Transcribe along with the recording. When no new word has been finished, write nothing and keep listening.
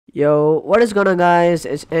Yo, what is going on, guys?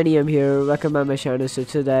 It's NTM here. Welcome back to my channel. So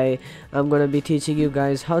today I'm gonna be teaching you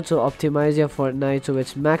guys how to optimize your Fortnite to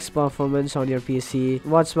its max performance on your PC.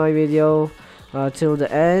 Watch my video till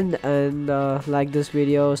the end and like this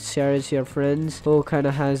video, share it to your friends who kind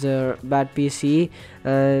of has a bad PC,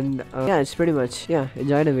 and yeah, it's pretty much, yeah,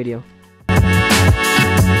 enjoy the video.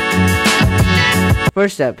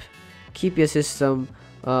 First step, keep your system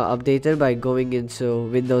updated by going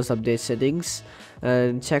into Windows Update settings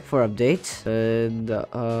and check for updates, and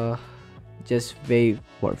just wait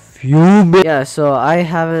for a few minutes. Yeah, so I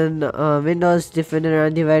have an Windows Defender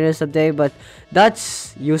antivirus update, but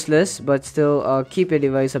that's useless. But still, keep your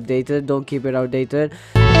device updated, don't keep it outdated.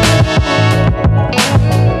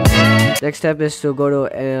 Next step is to go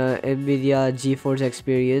to NVIDIA GeForce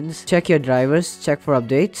Experience. Check your drivers, check for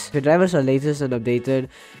updates. If your drivers are latest and updated,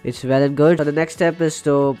 it's well and good. So the next step is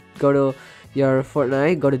to go to your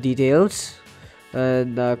Fortnite, go to details,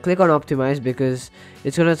 and click on optimize, because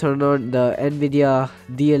it's gonna turn on the NVIDIA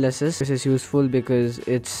DLSS. This is useful because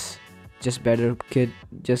it's just better, kid.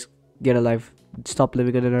 Just get a life. Stop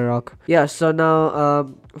living under a rock. Yeah, so now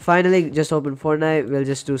finally just open Fortnite. We'll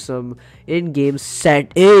just do some in-game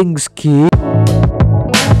settings, kid.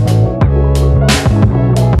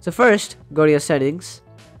 So first, go to your settings,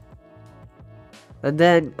 and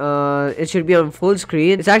then it should be on full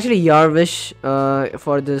screen. It's actually your wish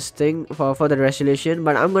for this thing, for the resolution,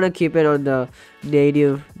 but I'm gonna keep it on the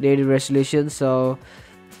native resolution. So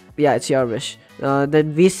yeah, it's your wish.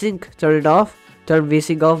 Then VSync, turn it off. Turn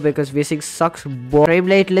VSync off because VSync sucks. Frame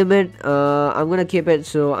rate limit, I'm gonna keep it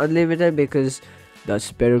to unlimited because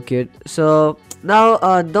that's better, kid. So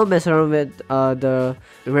now don't mess around with the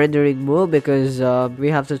rendering mode, because we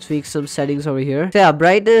have to tweak some settings over here. So yeah,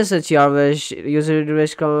 brightness, it's your wish. User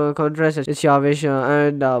interface contrast, it's your wish.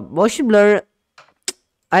 And motion blur,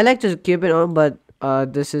 I like to keep it on, but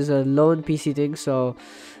this is a low-end PC thing, so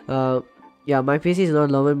yeah, my PC is not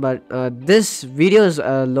low-end, but this video is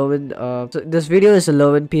a low-end. So this video is a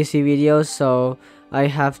low-end PC video, so I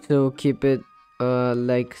have to keep it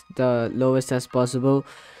like the lowest as possible.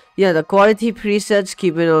 Yeah, the quality presets,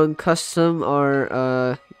 keep it on custom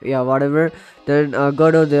or yeah, whatever. Then go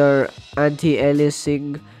to their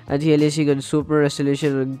anti-aliasing and super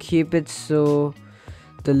resolution, and keep it so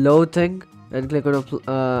the low thing, and click on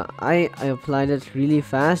I applied it really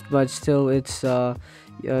fast, but still it's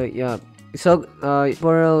yeah. So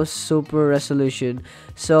for super resolution,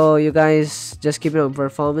 so you guys just keep it on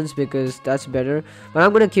performance because that's better, but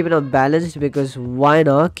I'm gonna keep it on balanced because why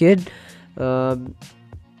not, kid.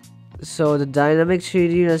 So the dynamic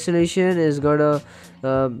 3D resolution is gonna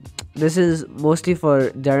this is mostly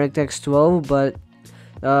for DirectX 12, but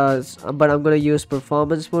I'm gonna use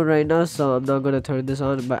performance mode right now, so I'm not gonna turn this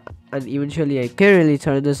on, but and eventually I can really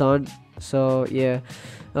turn this on. So yeah,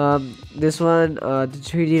 this one, the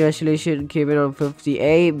 3D resolution, keep it on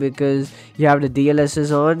 58 because you have the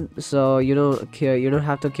DLSS on, so you don't care, you don't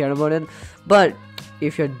have to care about it. But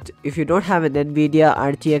if you don't have an NVIDIA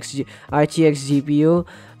RTX GPU,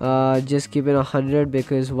 just keep it 100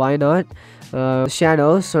 because why not.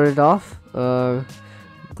 Shadows, turn it off.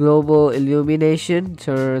 Global illumination,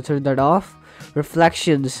 turn that off.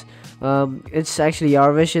 Reflections, it's actually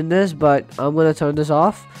your wish in this, but I'm gonna turn this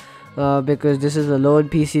off because this is a low-end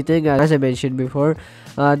PC thing, as I mentioned before.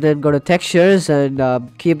 Then go to textures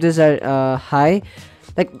and keep this at high.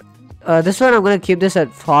 Like this one, I'm gonna keep this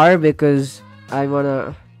at far because I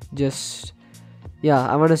wanna just, yeah,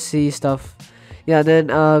 I wanna see stuff. Yeah, then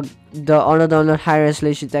the auto download high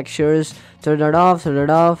resolution textures, turn that off.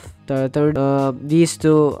 Turn these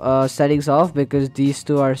two settings off because these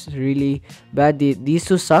two are really bad. These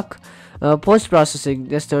two suck. Post processing,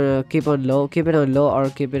 just keep it on low or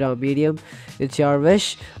keep it on medium. It's your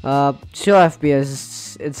wish. Show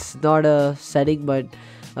FPS, it's not a setting, but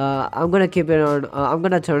I'm gonna keep it on. I'm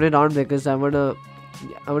gonna turn it on because I wanna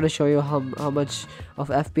show you how much of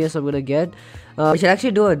FPS I'm gonna get. I should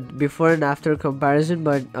actually do a before and after comparison,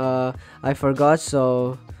 but I forgot,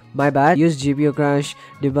 so my bad. Use GPU crash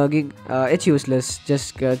debugging, it's useless,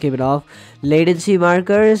 just keep it off. Latency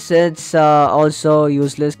markers, it's also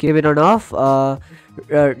useless, keep it on off.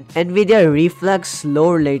 NVIDIA reflex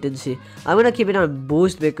low latency, I'm gonna keep it on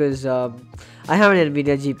boost because I have an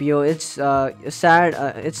NVIDIA GPU. It's sad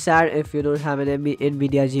if you don't have an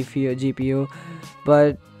NVIDIA GPU,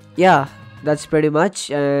 but yeah, that's pretty much.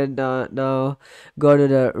 And now go to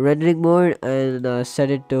the rendering mode and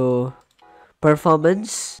set it to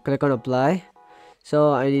performance. Click on apply.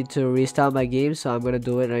 So I need to restart my game, so I'm gonna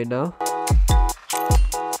do it right now.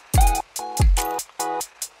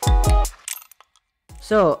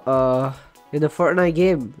 So in the Fortnite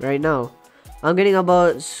game right now, I'm getting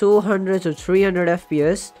about 200 to 300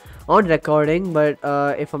 FPS on recording, but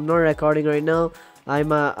if I'm not recording right now, I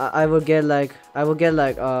will get like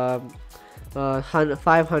 500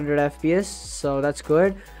 FPS, so that's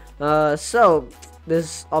good. So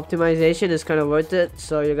this optimization is kind of worth it.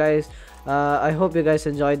 So you guys, I hope you guys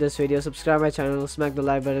enjoyed this video. Subscribe my channel, smack the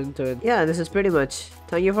like button to it. Yeah, this is pretty much.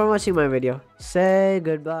 Thank you for watching my video. Say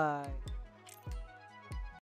goodbye.